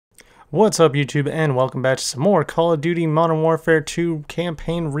What's up YouTube, and welcome back to some more Call of Duty Modern Warfare 2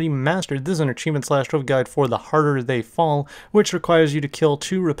 Campaign Remastered. This is an achievement/trophy guide for the harder they fall, which requires you to kill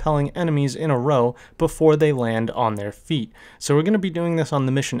 2 repelling enemies in a row before they land on their feet. So we're going to be doing this on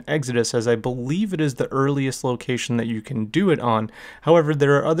the mission Exodus, as I believe it is the earliest location that you can do it on. However,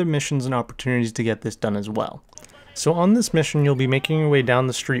 there are other missions and opportunities to get this done as well. So on this mission, you'll be making your way down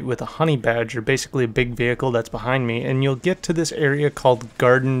the street with a honey badger, basically a big vehicle that's behind me, and you'll get to this area called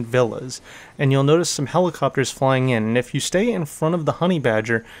Garden Villas, and you'll notice some helicopters flying in, and if you stay in front of the honey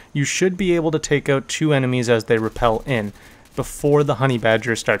badger, you should be able to take out 2 enemies as they rappel in, before the honey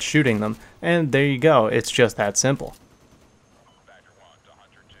badger starts shooting them, and there you go, it's just that simple.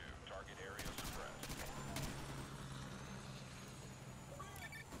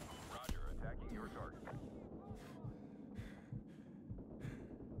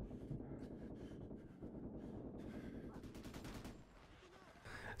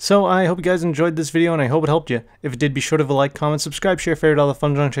 So I hope you guys enjoyed this video, and I hope it helped you. If it did, be sure to like, comment, subscribe, share, favorite, all the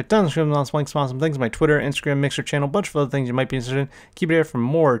fun junk shit down the description, lots of links, awesome things, my Twitter, Instagram, Mixer channel, bunch of other things you might be interested in. Keep it here for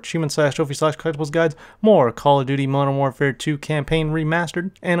more achievement/trophy/collectibles guides, more Call of Duty Modern Warfare 2 Campaign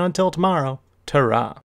Remastered, and until tomorrow, ta-ra.